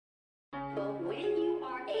when you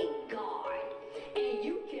are a guard and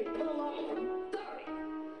you can pull up from 30,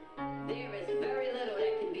 there is very little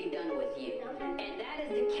that can be done with you. And that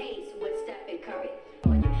is the case with Stephen Curry.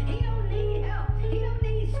 He don't need help. He don't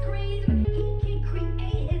need screens. He can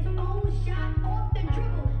create his own shot off the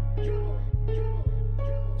dribble.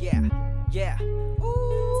 Yeah.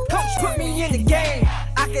 Ooh. Coach put me in the game.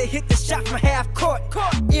 I can hit the shot from half court.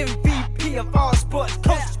 MVP of all sports.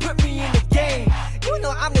 Coach put me in the game. You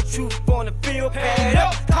know I'm the truth on the field. Pad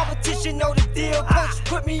up. Competition know the deal. Coach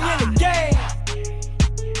put me in the game.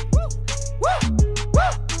 Woo.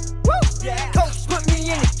 Yeah. Coach put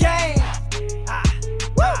me in the game.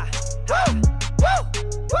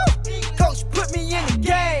 Coach put me in the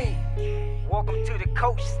game. Welcome to the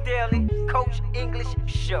Coach Staley, Coach English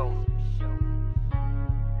Show.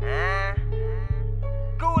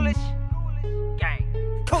 Ghoulish gang.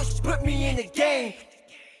 Coach put me in the game.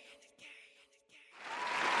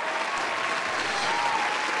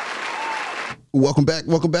 Welcome back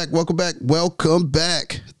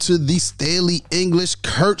to the Staley English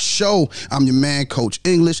Kurt Show. I'm your man, Coach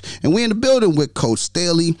English, and we're in the building with Coach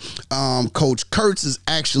Staley. Coach Kurtz is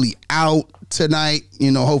actually out tonight.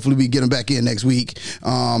 Hopefully we get him back in next week.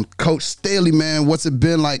 Coach Staley, man, what's it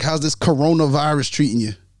been like? How's this coronavirus treating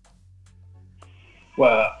you?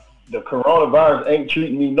 Well, the coronavirus ain't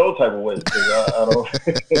treating me no type of way because I don't,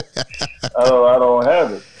 I don't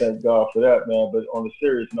have it. Thank God for that, man. But on a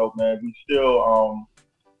serious note, man, we still,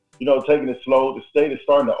 taking it slow. The state is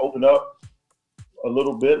starting to open up a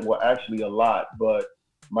little bit, well, actually a lot. But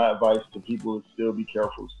my advice to people is still be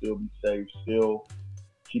careful, still be safe, still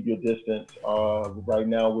keep your distance. Right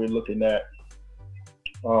now, we're looking at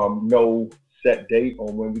no set date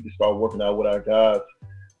on when we can start working out with our guys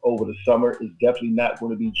over the summer. Is definitely not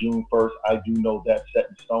going to be June 1st. I do know that set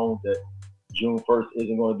in stone that June 1st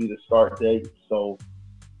isn't going to be the start date. So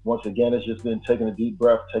once again, it's just been taking a deep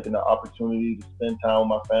breath, taking the opportunity to spend time with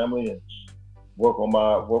my family and work on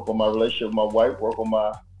my relationship with my wife, work on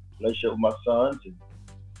my relationship with my sons, and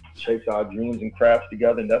chase our dreams and crafts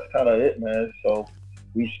together. And that's kind of it, man. So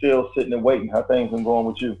we still sitting and waiting. How things been going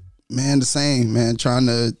with you? Man, the same, man. Trying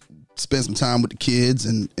to spend some time with the kids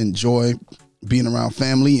and enjoy being around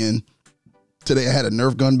family. And today I had a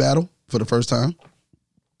Nerf gun battle for the first time.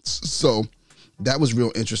 So that was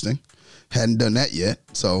real interesting. Hadn't done that yet.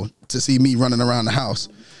 So to see me running around the house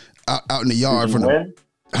out in the yard. Did you win?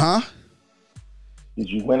 Huh? Did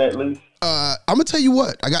you win at least? I'm going to tell you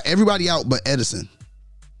what. I got everybody out but Edison.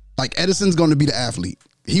 Like, Edison's going to be the athlete.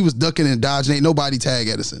 He was ducking and dodging. Ain't nobody tag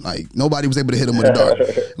Edison. Like, nobody was able to hit him with a dart.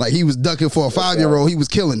 Like, he was ducking for a 5-year-old. He was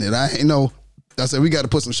killing it. I said, we got to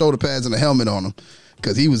put some shoulder pads and a helmet on him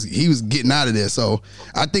because he was getting out of there. So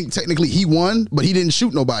I think technically he won, but he didn't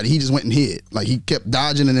shoot nobody. He just went and hid. Like, he kept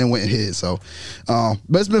dodging and then went and hid. So, but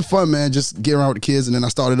it's been fun, man, just getting around with the kids. And then I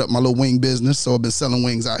started up my little wing business. So I've been selling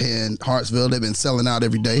wings out here in Hartsville. They've been selling out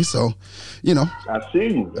every day. So, I see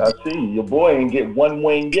you. Your boy ain't get one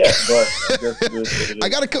wing yet, but I guess it is. I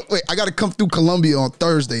gotta come through Columbia on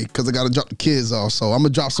Thursday because I gotta drop the kids off. So I'm gonna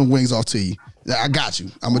drop some wings off to you. I got you.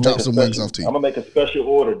 I'm gonna drop some wings off to you. I'm gonna make a special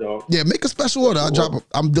order, dog. Yeah, make a special order. I'll drop.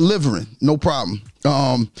 I'm delivering. No problem.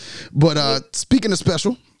 But speaking of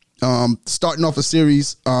special, starting off a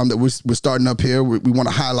series that we're starting up here. We want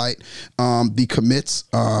to highlight the commits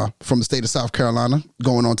from the state of South Carolina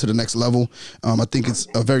going on to the next level. I think it's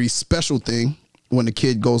a very special thing when the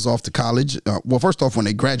kid goes off to college. Well, first off, when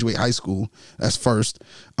they graduate high school, that's first.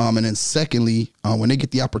 And then secondly, when they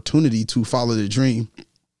get the opportunity to follow their dream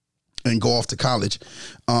and go off to college.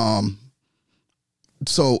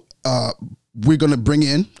 So we're going to bring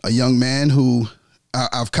in a young man who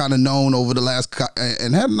I've kind of known over the last,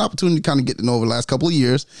 and had an opportunity to kind of get to know over the last couple of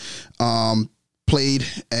years. Played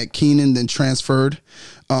at Keenan, then transferred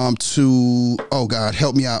to, oh God,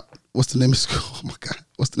 help me out. What's the name of school? Oh my God.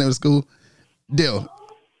 What's the name of the school? Dillon.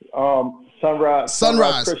 Sunrise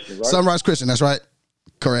Christian, right? Sunrise Christian, that's right.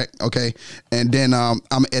 Correct. Okay. And then I'm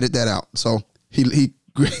going to edit that out. So he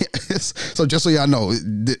so just so y'all know,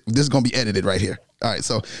 this is going to be edited right here. All right.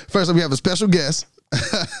 So first we have a special guest.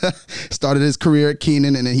 Started his career at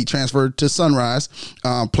Keenan and then he transferred to Sunrise.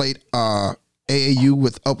 Played AAU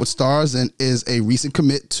with Upward Stars and is a recent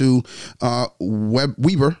commit to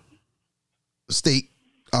Weber State.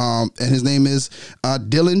 And his name is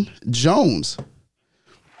Dillon Jones.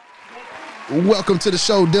 Welcome to the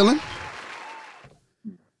show, Dillon.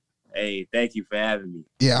 Hey, thank you for having me.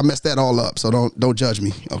 Yeah, I messed that all up, so don't judge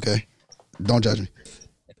me, okay? Don't judge me.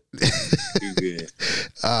 You good.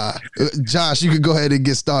 Josh, you could go ahead and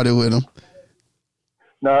get started with him.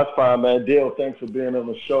 No, that's fine, man. Dale, thanks for being on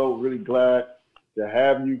the show. Really glad to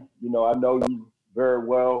have you. I know you very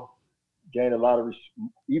well. gained a lot of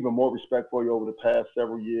even more respect for you over the past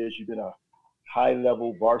several years. You've been a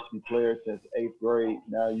high-level varsity player since 8th grade.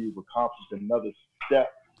 Now you've accomplished another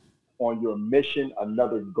step on your mission,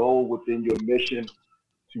 another goal within your mission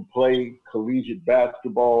to play collegiate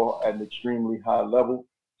basketball at an extremely high level.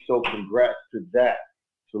 So congrats to that.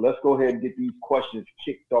 So let's go ahead and get these questions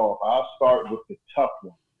kicked off. I'll start with the tough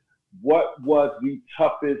one. What was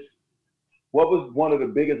one of the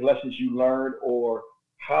biggest lessons you learned, or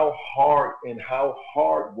how hard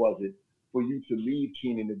was it for you to leave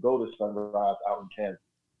Keenan to go to Sunrise out in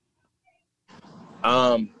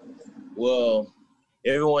Kansas? Well,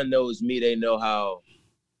 everyone knows me. They know how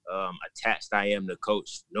attached I am to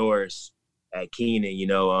Coach Norris at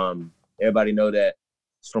Keenan. Everybody know that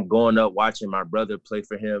from growing up watching my brother play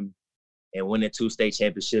for him and winning 2 state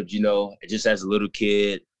championships, just as a little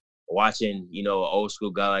kid, watching, an old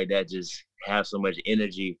school guy like that just have so much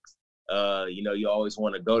energy. You always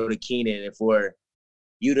want to go to Keenan, and for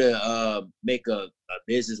you to make a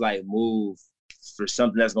business-like move for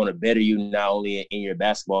something that's going to better you not only in your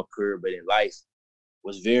basketball career but in life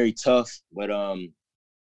was very tough. But, I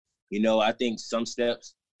think some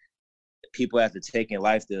steps people have to take in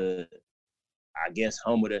life to, I guess,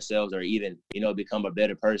 humble themselves, or even, become a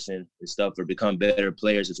better person and stuff, or become better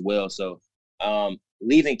players as well. So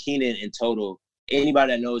leaving Keenan in total,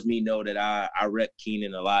 anybody that knows me know that I rep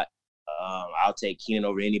Keenan a lot. I'll take Keenan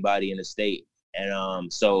over anybody in the state.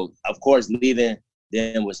 And so, of course, leaving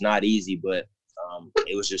them was not easy, but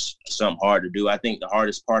it was just something hard to do. I think the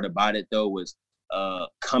hardest part about it, though, was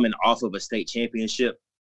coming off of a state championship.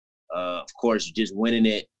 Of course, just winning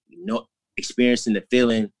it, experiencing the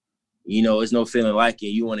feeling. There's no feeling like it.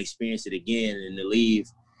 You want to experience it again, and to leave,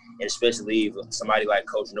 and especially leave somebody like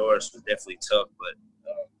Coach Norris was definitely tough. But,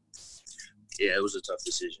 yeah, it was a tough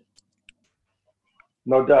decision.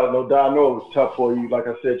 No doubt. I know it was tough for you. Like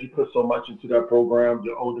I said, you put so much into that program.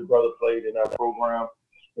 Your older brother played in that program,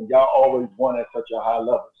 and y'all always won at such a high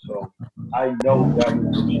level. So I know that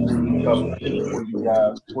was an extremely tough decision for you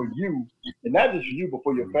guys, for you, and not just for you, but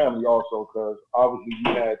for your family also, because obviously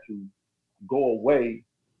you had to go away.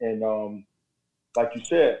 And like you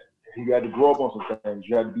said, you had to grow up on some things.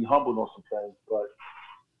 You had to be humbled on some things. But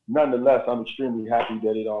nonetheless, I'm extremely happy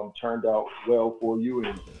that it turned out well for you,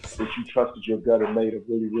 and that you trusted your gut and made a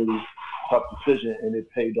really, really tough decision, and it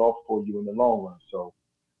paid off for you in the long run. So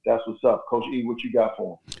that's what's up. Coach E, what you got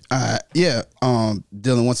for him?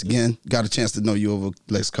 Dillon, once again, got a chance to know you over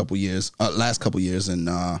the last couple years, and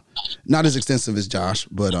not as extensive as Josh,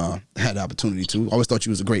 but had the opportunity to. Always thought you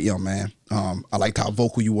was a great young man. I liked how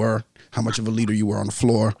vocal you were, how much of a leader you were on the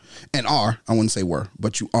floor, and are. I wouldn't say were,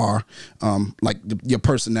 but you are. Your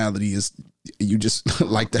personality is, you just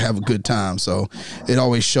like to have a good time, so it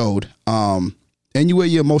always showed. And you wear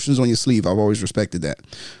your emotions on your sleeve. I've always respected that.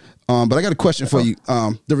 But I got a question for you.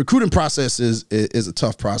 The recruiting process is a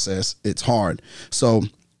tough process. It's hard. So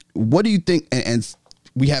what do you think, and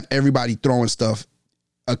we have everybody throwing stuff.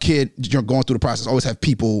 A kid going through the process always have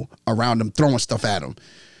people around them throwing stuff at them.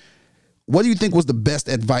 What do you think was the best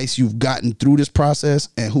advice you've gotten through this process,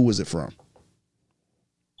 and who was it from?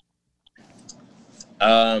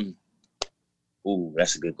 That's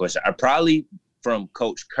a good question. I probably from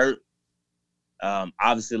Coach Kurt.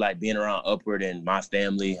 Obviously, like being around Upward and my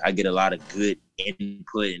family, I get a lot of good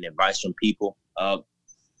input and advice from people.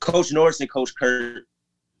 Coach Norris and Coach Kurt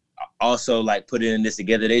also like putting this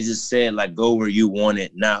together. They just said like, go where you want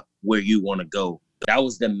it, not where you want to go. That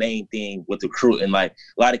was the main thing with recruiting. Like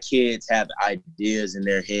a lot of kids have ideas in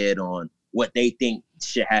their head on what they think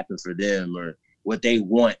should happen for them or what they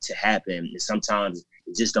want to happen. And sometimes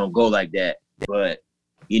it just don't go like that. But,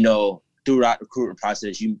 throughout the recruiting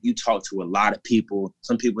process, you talk to a lot of people,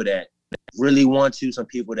 some people that really want to, some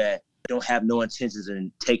people that don't have no intentions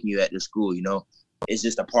in taking you at the school, It's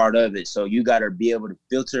just a part of it. So you got to be able to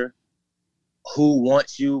filter who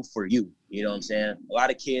wants you for you. You know what I'm saying? A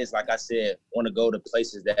lot of kids, like I said, want to go to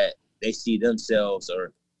places that they see themselves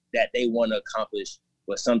or that they want to accomplish.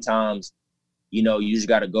 But sometimes, you just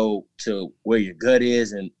got to go to where your gut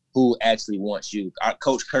is and who actually wants you.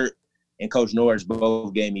 Coach Kurt and Coach Norris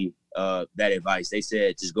both gave me that advice. They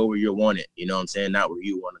said, just go where you want it. You know what I'm saying? Not where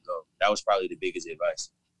you want to go. That was probably the biggest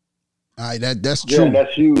advice. All right, that's true. Yeah,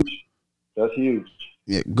 that's huge. That's huge.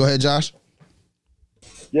 Yeah, go ahead, Josh.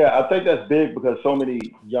 Yeah, I think that's big because so many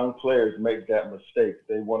young players make that mistake.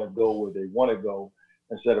 They want to go where they want to go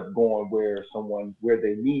instead of going where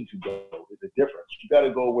they need to go. There's a difference. You got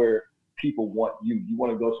to go where people want you. You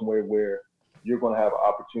want to go somewhere where you're going to have an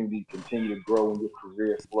opportunity to continue to grow in your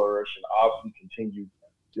career, flourish, and obviously continue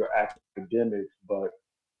your academics. But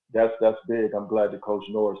that's big. I'm glad that Coach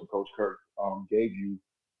Norris and Coach Kirk gave you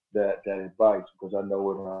that advice because I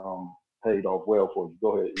know it paid off well for you.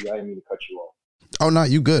 Go ahead. I didn't mean to cut you off. Oh no,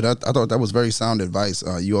 you good. I thought that was very sound advice.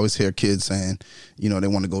 You always hear kids saying, they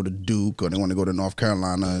want to go to Duke or they want to go to North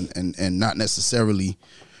Carolina, and not necessarily.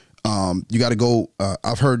 You got to go.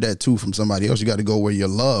 I've heard that too from somebody else. You got to go where you're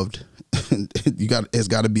loved. It's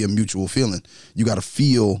got to be a mutual feeling. You got to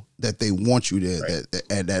feel that they want you there,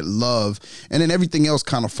 right. that love, and then everything else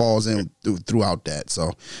kind of falls in throughout that.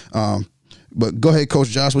 So, but go ahead, Coach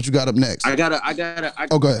Josh. What you got up next? I gotta.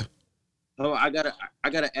 Oh, go ahead. Oh, I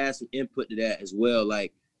gotta add some input to that as well.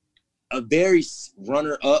 Like a very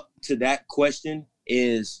runner up to that question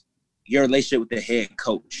is your relationship with the head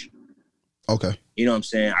coach. Okay. You know what I'm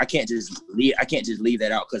saying? I can't just leave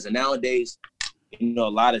that out because nowadays, a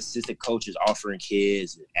lot of assistant coaches offering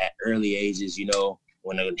kids at early ages,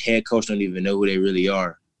 when the head coach don't even know who they really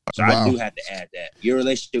are. So wow. I do have to add that. Your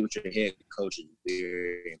relationship with your head coach is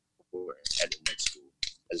very important at the next school.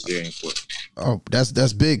 That's very important. Oh,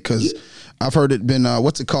 that's big because I've heard it been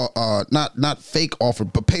what's it called? Not fake offer,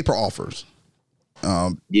 but paper offers.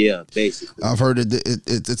 Yeah, basically. I've heard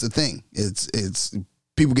it's a thing. It's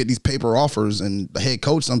people get these paper offers and the head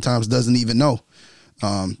coach sometimes doesn't even know.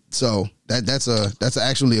 So that's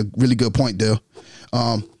actually a really good point, Dill.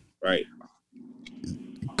 Right.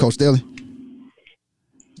 Coach Daly.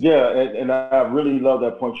 Yeah, and I really love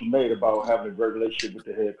that point you made about having a great relationship with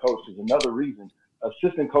the head coach. Is another reason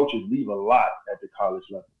assistant coaches leave a lot at the college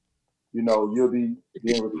level. You'll be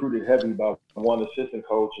being recruited heavy by one assistant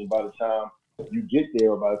coach, and by the time you get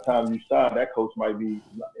there, or by the time you sign, that coach might be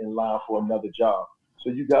in line for another job. So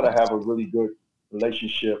you got to have a really good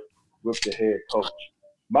relationship with the head coach.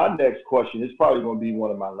 My next question is probably going to be one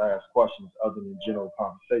of my last questions other than general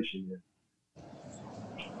conversation.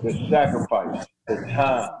 The sacrifice, the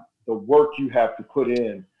time, the work you have to put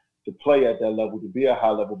in to play at that level, to be a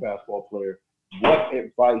high-level basketball player. What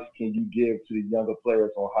advice can you give to the younger players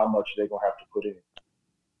on how much they're going to have to put in?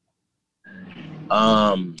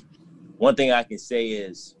 One thing I can say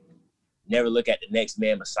is never look at the next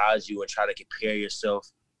man besides you and try to compare yourself.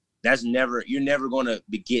 You're never going to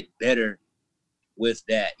get better with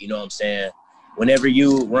that. You know what I'm saying? Whenever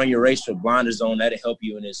you run your race with blinders on, that'll help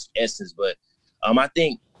you in its essence. But I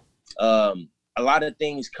think a lot of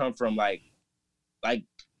things come from like I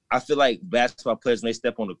feel like basketball players, when they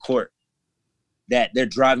step on the court, that their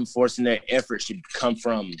driving force and their effort should come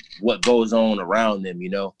from what goes on around them,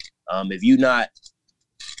 If you're not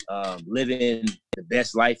living the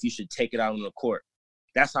best life, you should take it out on the court.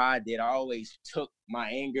 That's how I did. I always took my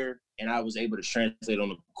anger and I was able to translate on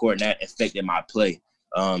the court, and that affected my play.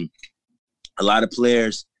 A lot of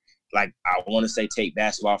players, I want to say, take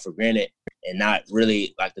basketball for granted and not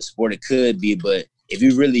really like the sport it could be. But if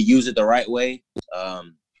you really use it the right way,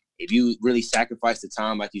 if you really sacrifice the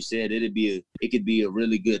time, like you said, it could be a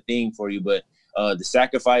really good thing for you. But the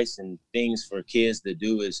sacrifice and things for kids to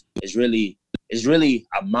do is really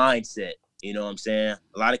a mindset. You know what I'm saying?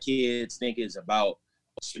 A lot of kids think it's about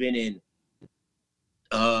spending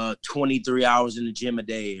 23 hours in the gym a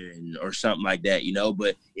day or something like that,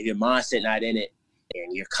 But if your mindset not in it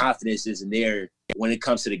and your confidence isn't there, when it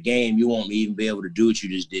comes to the game, you won't even be able to do what you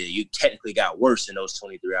just did. You technically got worse in those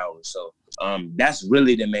 23 hours. So that's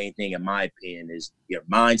really the main thing, in my opinion, is your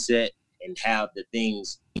mindset and have the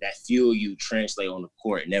things that fuel you translate on the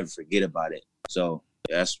court and never forget about it. So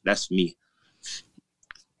that's me.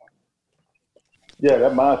 Yeah,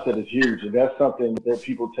 that mindset is huge, and that's something that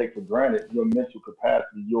people take for granted. Your mental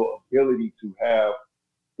capacity, your ability to have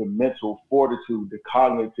the mental fortitude, the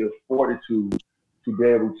cognitive fortitude to be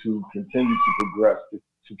able to continue to progress,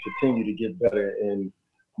 to continue to get better and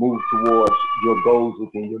move towards your goals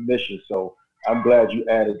within your mission. So I'm glad you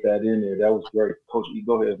added that in there. That was great. Coach E,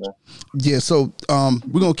 go ahead, man. Yeah, so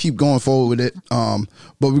we're going to keep going forward with it,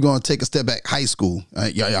 but we're going to take a step back. High school.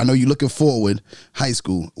 I know you're looking forward. High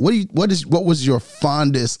school. What was your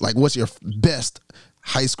fondest, what's your best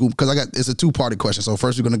high school? Because it's a two-parted question. So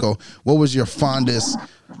first we're going to go, what was your fondest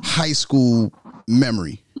high school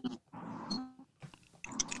memory?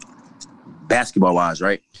 Basketball-wise,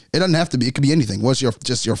 right? It doesn't have to be. It could be anything. What's your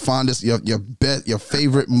fondest, your best, your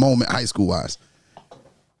favorite moment high school-wise?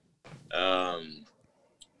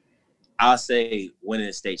 I'll say winning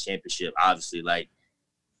a state championship. Obviously,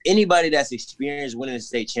 anybody that's experienced winning a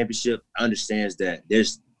state championship understands that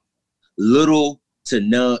there's little to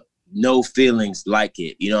no feelings like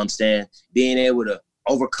it. You know what I'm saying? Being able to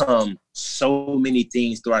overcome so many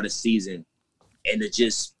things throughout the season and to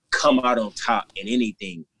just come out on top in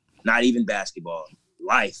anything. Not even basketball.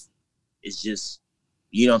 Life is just,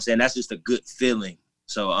 you know what I'm saying? That's just a good feeling.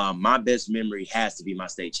 So my best memory has to be my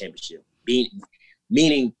state championship.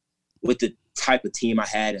 Meaning with the type of team I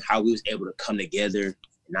had and how we was able to come together and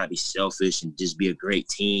not be selfish and just be a great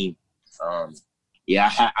team. I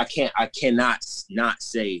cannot not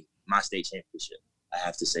say my state championship. I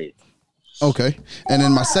have to say it. Okay. And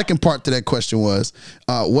then my second part to that question was,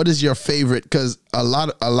 what is your favorite? Because a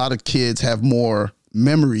lot of kids have more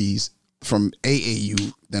memories from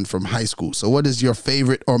AAU than from high school. So what is your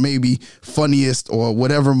favorite or maybe funniest or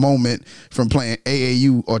whatever moment from playing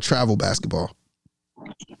AAU or travel basketball?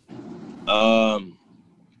 Oh,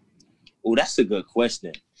 that's a good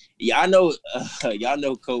question. Y'all know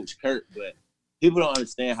Coach Kurt, but people don't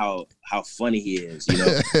understand how funny he is, you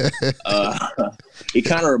know. He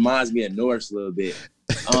kind of reminds me of Norris a little bit.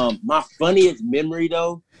 My funniest memory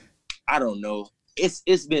though, I don't know.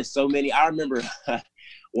 It's been so many. I remember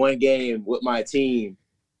one game with my team.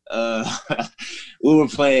 We were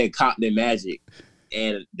playing Compton Magic,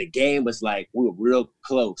 and the game was like we were real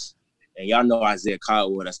close. And y'all know Isaiah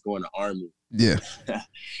Caldwell that's going to Army. Yeah. I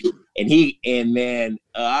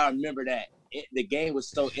remember that the game was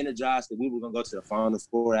so energized that we were gonna go to the Final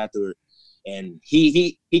Four afterward. And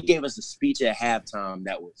he gave us a speech at halftime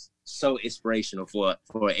that was so inspirational for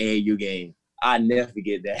an AAU game. I never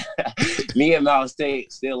forget that. Me and Miles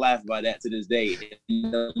State still laugh about that to this day.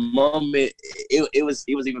 In the moment, it was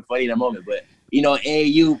even funny in that moment. But you know,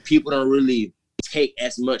 AAU people don't really take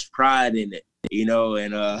as much pride in it, you know.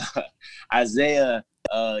 And Isaiah,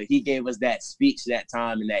 he gave us that speech that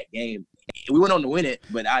time in that game. We went on to win it,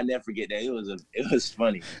 but I never forget that. It was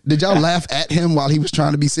funny. Did y'all laugh at him while he was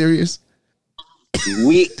trying to be serious?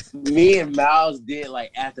 Me and Miles did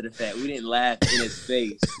like after the fact. We didn't laugh in his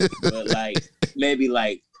face, but like maybe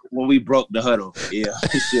like when we broke the huddle. Yeah,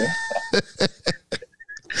 sure.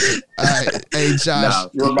 All right, hey Josh.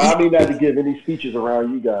 Remind me not to give any speeches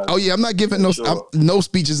around you guys. Oh yeah, I'm not giving no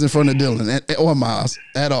speeches in front of Dillon or Miles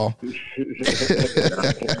at all.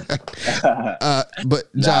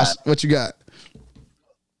 But Josh, what you got?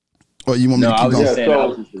 Or you want me to keep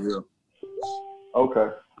going? Okay.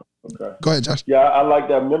 Go ahead, Josh. Yeah, I like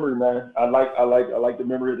that memory, man. I like the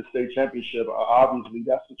memory of the state championship. Obviously,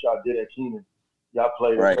 that's what y'all did at Keenan. Y'all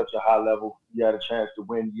played at such a high level. You had a chance to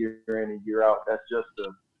win year in and year out. That's just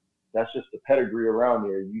the pedigree around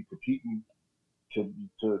there. You competing to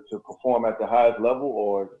perform at the highest level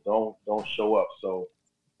or don't show up. So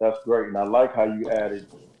that's great. And I like how you added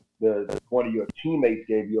one of your teammates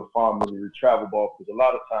gave you a fond memory of travel ball, because a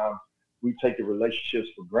lot of times we take the relationships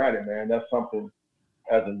for granted, man. That's something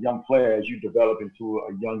as a young player, as you develop into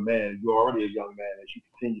a young man, you're already a young man, as you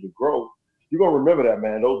continue to grow, you're going to remember that,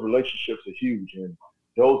 man. Those relationships are huge, and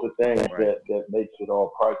those are things that makes it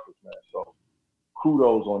all priceless, man. So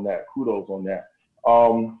kudos on that.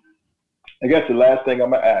 I guess the last thing I'm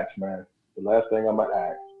going to ask, man,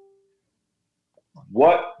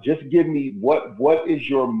 what is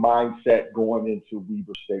your mindset going into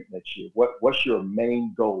Weber State next year? What's your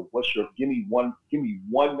main goal? Give me one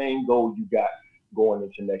main goal you got going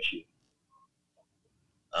into next year?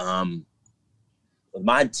 With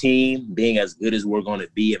my team being as good as we're going to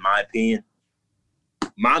be, in my opinion,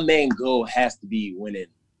 my main goal has to be winning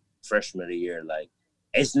freshman of the year. Like,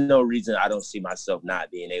 it's no reason I don't see myself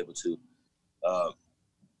not being able to.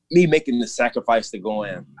 Me making the sacrifice to go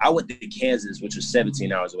in. I went to Kansas, which was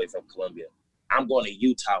 17 hours away from Columbia. I'm going to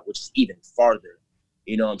Utah, which is even farther.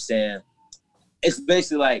 You know what I'm saying? It's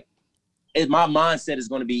basically like, my mindset is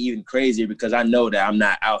going to be even crazier because I know that I'm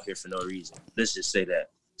not out here for no reason. Let's just say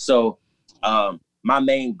that. So my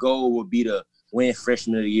main goal would be to win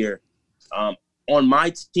freshman of the year. On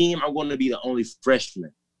my team, I'm going to be the only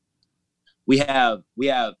freshman. We have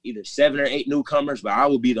either 7 or 8 newcomers, but I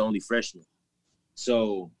will be the only freshman.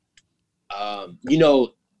 So, you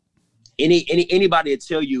know, anybody will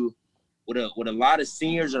tell you with a lot of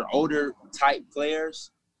seniors or older type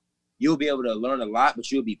players, you'll be able to learn a lot, but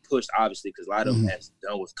you'll be pushed, obviously, because a lot of them has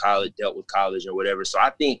dealt with college or whatever. So I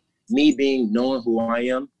think me knowing who I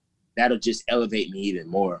am, that'll just elevate me even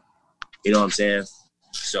more. You know what I'm saying?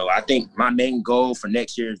 So I think my main goal for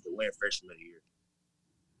next year is to win freshman of the year.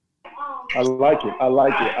 I like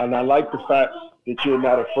it. And I like the fact that you're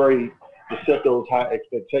not afraid to set those high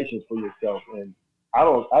expectations for yourself. And I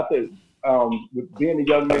think with being the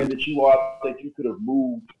young man that you are, I think you could have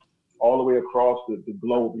moved all the way across the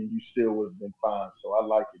globe and you still would have been fine. So I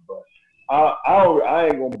like it, but I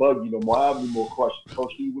ain't gonna bug you no more. I have any more questions.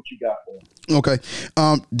 Coach D, what you got for me? Okay.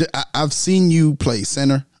 I've seen you play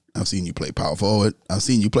center. I've seen you play power forward. I've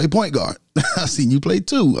seen you play point guard. I've seen you play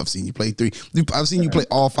 2. I've seen you play 3. I've seen you play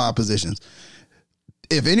all 5 positions.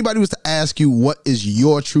 If anybody was to ask you what is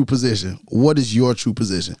your true position, what is your true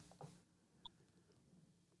position?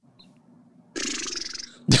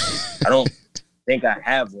 I don't think I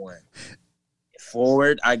have one.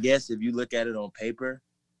 forward, I guess, if you look at it on paper.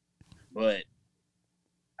 But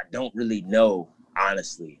I don't really know,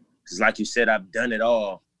 honestly. Because like you said, I've done it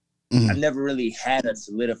all. I've never really had a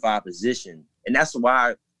solidified position. And that's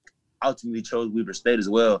why I ultimately chose Weber State as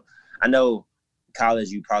well. I know in college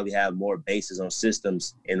you probably have more bases on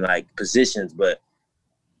systems and like positions, but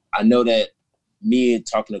I know that me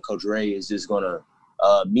talking to Coach Ray is just gonna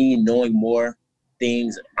me knowing more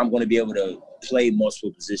things, I'm gonna be able to play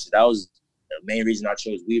multiple positions. That was the main reason I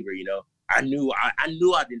chose Weber, you know. I knew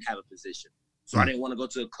I didn't have a position. So I didn't want to go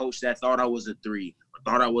to a coach that thought I was a 3 or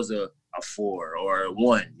thought I was a 4 or a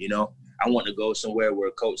 1, you know. I want to go somewhere where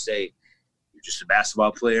a coach say, you're just a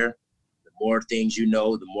basketball player. The more things you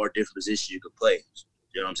know, the more different positions you could play.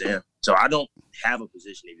 You know what I'm saying? So I don't have a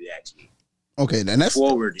position if you ask me. Okay, then that's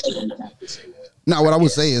forward. Now, what I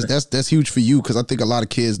would say is that's huge for you because I think a lot of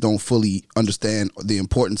kids don't fully understand the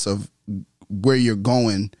importance of where you're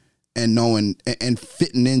going and knowing and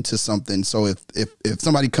fitting into something. So if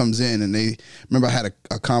somebody comes in and they remember I had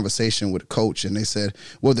a conversation with a coach and they said,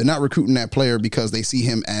 well, they're not recruiting that player because they see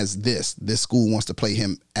him as this school wants to play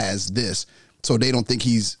him as this. So they don't think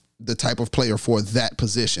he's the type of player for that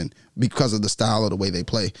position because of the style of the way they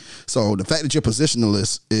play. So the fact that you're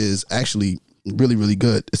positionalist is actually really, really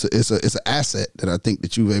good. It's an asset that I think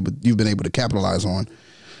that you've been able to capitalize on.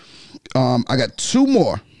 I got 2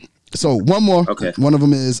 more. So one more. Okay. One of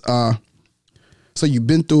them is so you've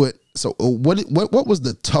been through it. So what was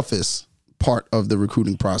the toughest part of the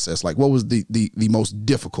recruiting process? Like what was the most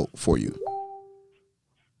difficult for you?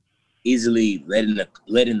 Easily letting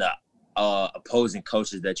the opposing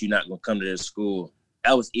coaches that you're not gonna come to their school.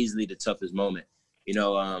 That was easily the toughest moment. You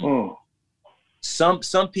know,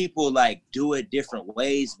 some people like do it different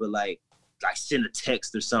ways, but like send a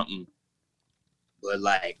text or something. But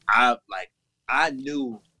I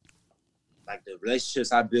knew like the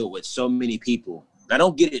relationships I built with so many people. Now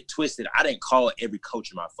don't get it twisted. I didn't call every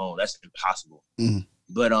coach on my phone. That's impossible.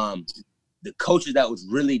 But the coaches that was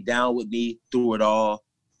really down with me through it all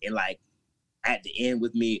and like at the end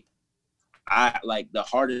with me, I like the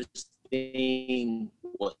hardest thing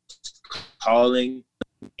was calling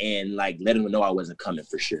and like letting them know I wasn't coming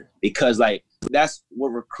for sure. Because like that's what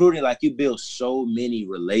recruiting, like you build so many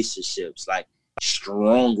relationships, like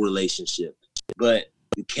strong relationships, but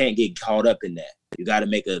you can't get caught up in that. You got to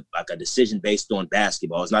make a decision based on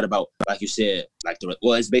basketball. It's not about, like you said,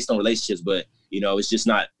 it's based on relationships, but you know, it's just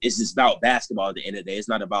about basketball at the end of the day. It's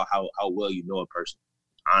not about how well you know a person,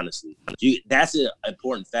 honestly. That's an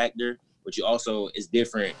important factor, but you also, it's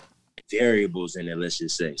different variables in it, let's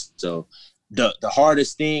just say. So the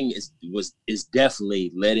hardest thing is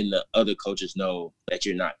definitely letting the other coaches know that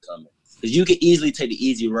you're not coming. Because you can easily take the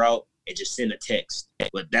easy route and just send a text,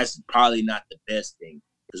 but that's probably not the best thing.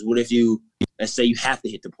 Because what if let's say you have to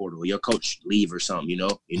hit the portal, or your coach leave or something, you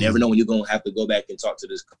know? You never know when you're going to have to go back and talk to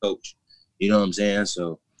this coach. You know what I'm saying?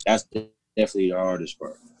 So that's definitely the hardest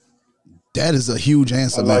part. That is a huge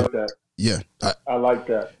answer, man. I like that. Yeah. I like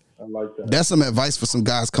that. I like that. That's some advice for some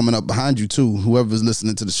guys coming up behind you too, whoever's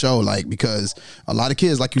listening to the show, like, because a lot of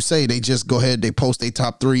kids, like you say, they just go ahead, they post their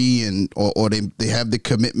top 3 or they have the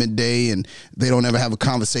commitment day and they don't ever have a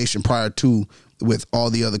conversation prior to with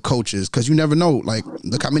all the other coaches. Cause you never know, like,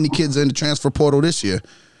 look how many kids are in the transfer portal this year.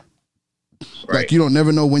 Right. Like you don't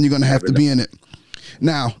never know when you're going to have to be in it.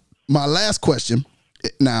 Now, my last question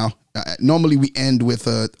normally we end with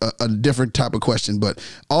a different type of question, but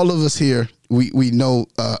all of us here, we know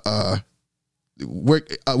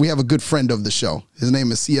we have a good friend of the show. His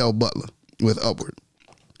name is CL Butler with Upward.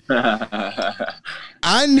 My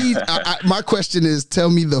question is, tell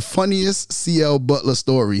me the funniest CL Butler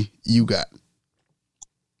story you got.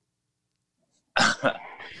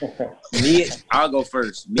 I'll go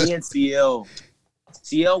first. Me and CL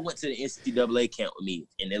went to the NCAA camp with me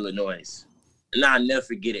in Illinois, and I'll never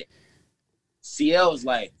forget it. CL was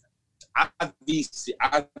like, I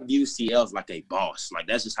view CL as like a boss. Like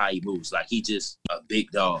that's just how he moves. Like he just a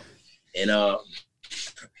big dog. And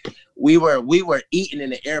we were eating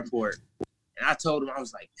in the airport, and I told him, I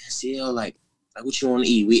was like, CL, like what you want to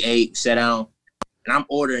eat? We ate, sat down, and I'm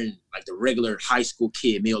ordering like the regular high school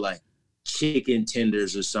kid meal, like chicken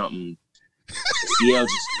tenders or something. CL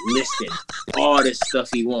just listed all this stuff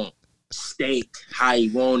he want. Steak, how he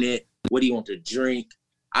want it, what he want to drink.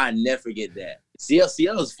 I never forget that. CL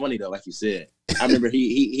was funny though, like you said. I remember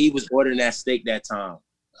he was ordering that steak that time.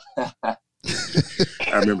 I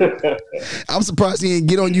remember. I'm surprised he didn't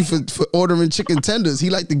get on you for ordering chicken tenders. He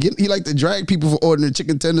liked to drag people for ordering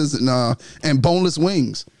chicken tenders and boneless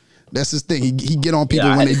wings. That's his thing. He get on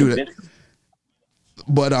people when they do that.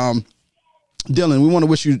 But Dillon, we want to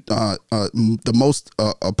wish you the most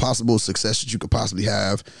possible success that you could possibly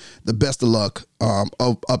have. The best of luck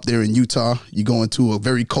up there in Utah. You're going to a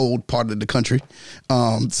very cold part of the country.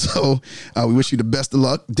 So we wish you the best of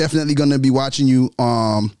luck. Definitely going to be watching you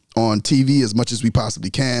on TV as much as we possibly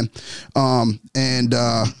can.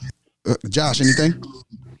 Josh, anything?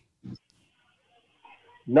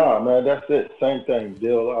 Nah, man, that's it. Same thing,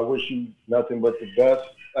 Dill. I wish you nothing but the best.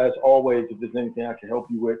 As always, if there's anything I can help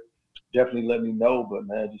you with, definitely let me know. But,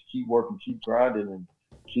 man, just keep working, keep grinding, and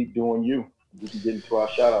keep doing you. We can get into our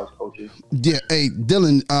shout-outs, coaches. Yeah. Hey,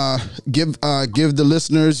 Dillon, give the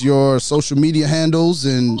listeners your social media handles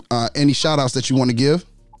and any shout-outs that you want to give.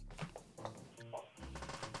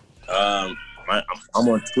 I'm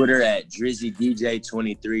on Twitter at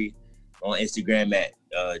DrizzyDJ23, on Instagram at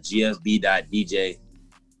GFB.DJ.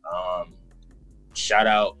 Shout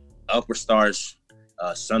out Upper Stars,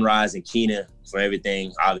 Sunrise and Keena for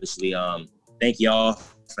everything. Obviously, thank y'all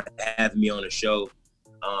for having me on the show.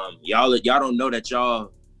 Y'all don't know that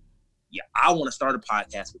I want to start a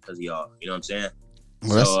podcast because of y'all. You know what I'm saying?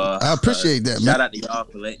 Well, so, I appreciate that, man. Shout out to y'all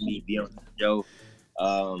for letting me be on the show.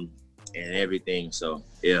 And everything. So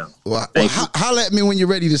yeah. Well, holla at me when you're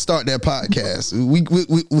ready to start that podcast. We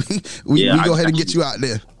go ahead and get you out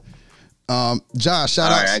there. Josh,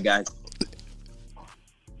 shout out. All right, I got you.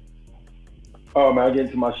 Oh man, I get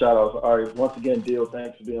into my shout outs. All right. Once again, Dill,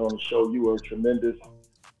 thanks for being on the show. You were a tremendous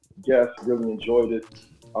guest. Really enjoyed it.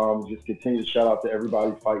 Just continue to shout out to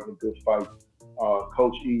everybody fighting a good fight.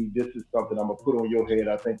 Coach E, this is something I'm gonna put on your head.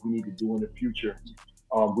 I think we need to do in the future.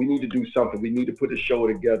 We need to do something. We need to put a show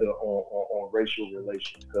together on racial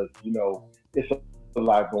relations because, you know, it's a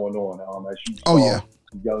lot going on. As you saw,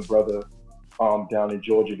 the young brother down in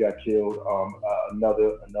Georgia got killed.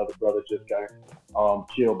 Another brother just got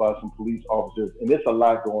killed by some police officers. And there's a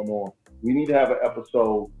lot going on. We need to have an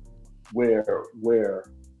episode where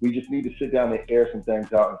we just need to sit down and air some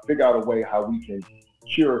things out and figure out a way how we can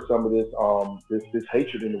cure some of this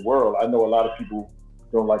hatred in the world. I know a lot of people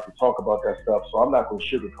don't like to talk about that stuff, so I'm not going to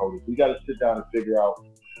sugarcoat it. We got to sit down and figure out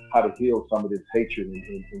how to heal some of this hatred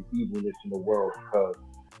and evilness in the world because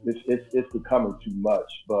it's becoming too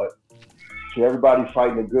much. But to everybody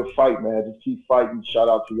fighting a good fight, man, just keep fighting. Shout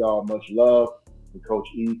out to y'all. Much love. And Coach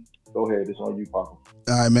E, go ahead. It's on you, Papa. All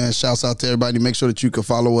right, man. Shouts out to everybody. Make sure that you can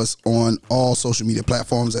follow us on all social media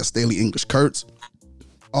platforms at Staley English Kurtz.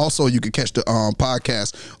 Also, you can catch the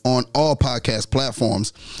podcast on all podcast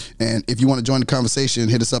platforms. And if you want to join the conversation,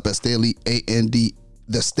 hit us up at Staley A&D,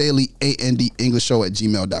 the Staley A&D English Show at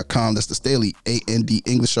gmail.com. That's the Staley A&D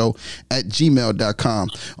English Show at gmail.com.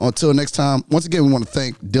 Until next time, once again, we want to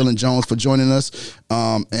thank Dillon Jones for joining us.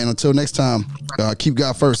 And until next time, keep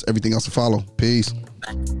God first. Everything else will follow. Peace.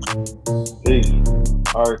 Peace.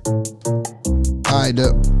 All right. All right,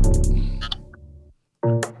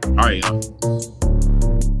 All right, y'all.